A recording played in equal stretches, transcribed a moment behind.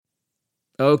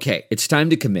Okay, it's time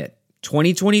to commit.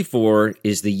 2024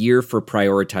 is the year for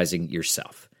prioritizing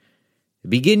yourself.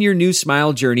 Begin your new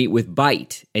smile journey with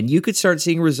Byte, and you could start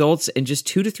seeing results in just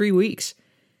 2 to 3 weeks.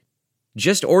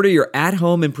 Just order your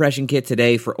at-home impression kit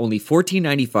today for only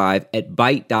 $14.95 at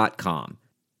Byte.com.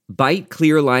 Byte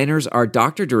clear liners are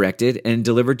doctor-directed and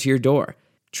delivered to your door.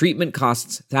 Treatment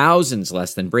costs thousands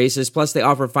less than braces, plus they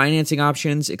offer financing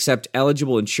options, accept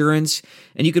eligible insurance,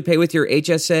 and you could pay with your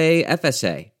HSA,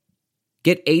 FSA.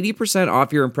 Get 80%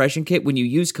 off your impression kit when you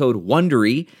use code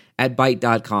WONDERY at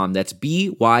Byte.com. That's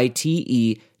BYTE.com.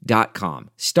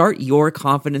 Start your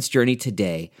confidence journey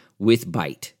today with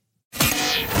Byte.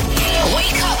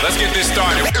 Wake up. Let's get this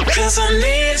started.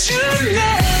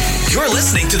 You're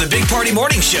listening to the Big Party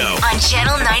Morning Show on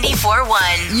Channel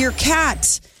 94.1. Your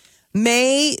cat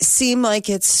may seem like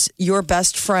it's your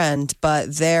best friend,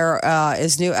 but there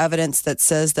is new evidence that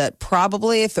says that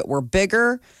probably if it were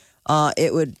bigger,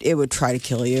 it would try to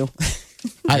kill you.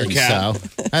 I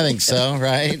think so,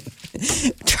 right?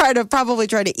 Probably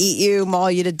try to eat you, maul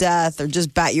you to death, or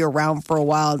just bat you around for a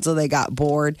while until they got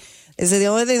bored. They say the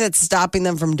only thing that's stopping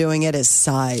them from doing it is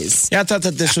size. Yeah, I thought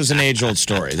that this was an age-old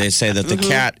story. They say that the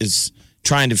cat is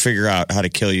trying to figure out how to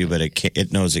kill you, but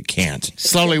it knows it can't.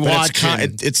 Slowly watching.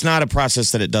 It's not a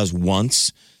process that it does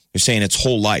once. They're saying its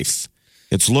whole life.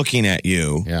 It's looking at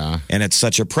you, and it's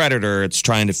such a predator, it's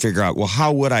trying to figure out, well,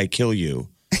 how would I kill you?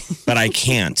 But I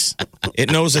can't. It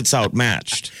knows it's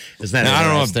outmatched. Is that now, I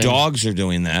don't know if dogs are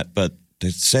doing that, but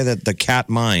they say that the cat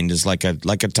mind is like a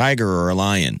tiger or a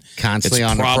lion. Constantly it's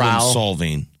on the prowl. problem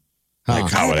solving. Like,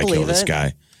 how would I kill this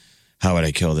guy? How would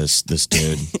I kill this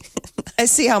dude? I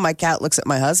see how my cat looks at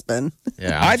my husband.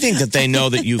 Yeah. I think that they know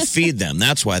that you feed them.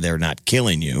 That's why they're not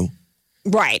killing you.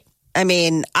 Right. I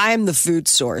mean, I'm the food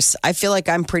source. I feel like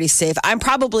I'm pretty safe. I'm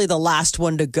probably the last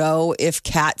one to go if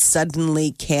cats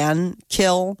suddenly can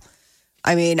kill.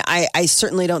 I mean, I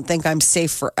certainly don't think I'm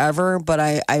safe forever,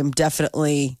 but I'm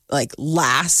definitely like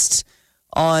last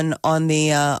on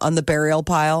the burial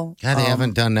pile. God, they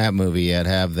haven't done that movie yet,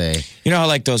 have they? You know how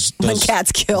like those when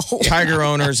cats kill tiger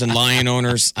owners and lion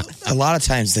owners, a lot of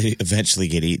times they eventually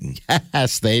get eaten.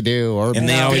 Yes, they do. And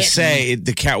they always say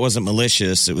the cat wasn't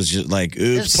malicious. It was just like,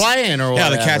 oops. It's playing or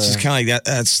whatever. Yeah, the cat's just kind of like that.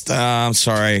 That's I'm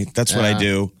sorry. That's what I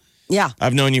do. Yeah.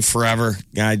 I've known you forever.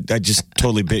 I just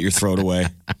totally bit your throat away.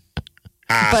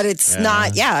 But it's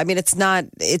not, I mean,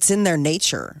 it's in their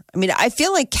nature. I mean, I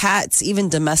feel like cats, even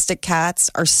domestic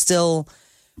cats, are still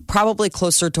probably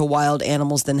closer to wild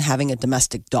animals than having a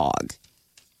domestic dog.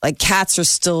 Like cats are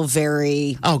still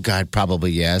very... Oh, God,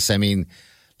 probably yes. I mean,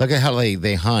 look at how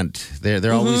they hunt.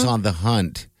 They're always on the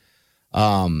hunt.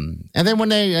 And then when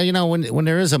they, when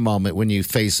there is a moment when you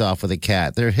face off with a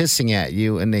cat, they're hissing at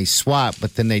you and they swat,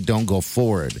 but then they don't go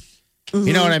forward. Mm-hmm.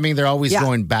 You know what I mean? They're always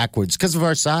going backwards because of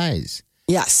our size.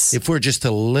 Yes. If we're just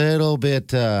a little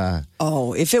bit...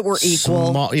 if it were equal.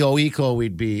 Equal,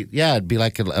 it'd be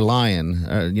like a lion.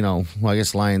 Well, I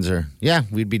guess lions are... Yeah,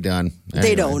 we'd be done.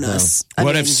 They'd own us.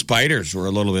 What if spiders were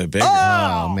a little bit bigger?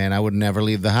 Oh, man, I would never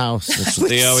leave the house. That's what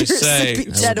they always say.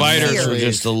 Spiders are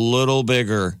just a little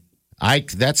bigger.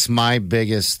 That's my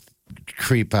biggest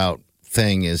creep out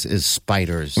thing is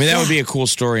spiders. I mean, that would be a cool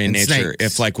story in nature. Snakes.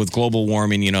 If like with global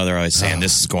warming, they're always saying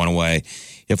this is going away.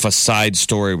 If a side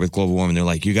story with global warming, they're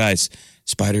like, you guys,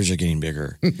 spiders are getting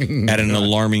bigger at an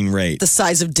alarming rate. The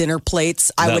size of dinner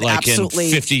plates, I would absolutely...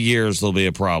 in 50 years, there'll be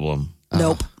a problem.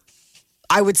 Nope.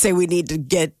 I would say we need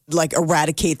to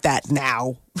eradicate that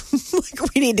now.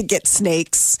 We need to get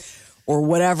snakes or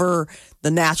whatever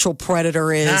the natural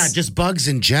predator is. Just bugs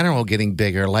in general getting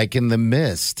bigger, like in the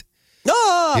mist.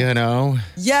 Oh!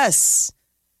 Yes.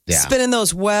 Yeah. Spinning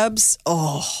those webs.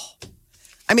 Oh.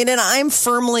 I mean, and I'm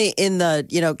firmly in the,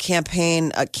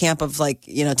 camp of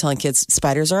telling kids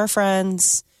spiders are our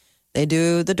friends. They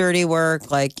do the dirty work.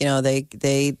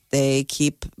 They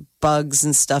keep bugs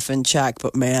and stuff in check.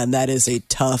 But man, that's a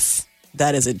tough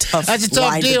That's a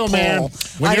tough deal, man.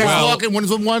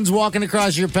 When one's walking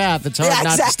across your path, it's hard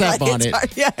not to step on it.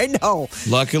 Hard. Yeah, I know.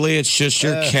 Luckily, it's just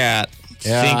your cat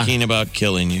thinking about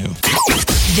killing you.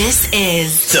 This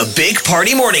is the Big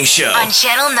Party Morning Show on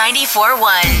Channel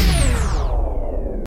 94.1.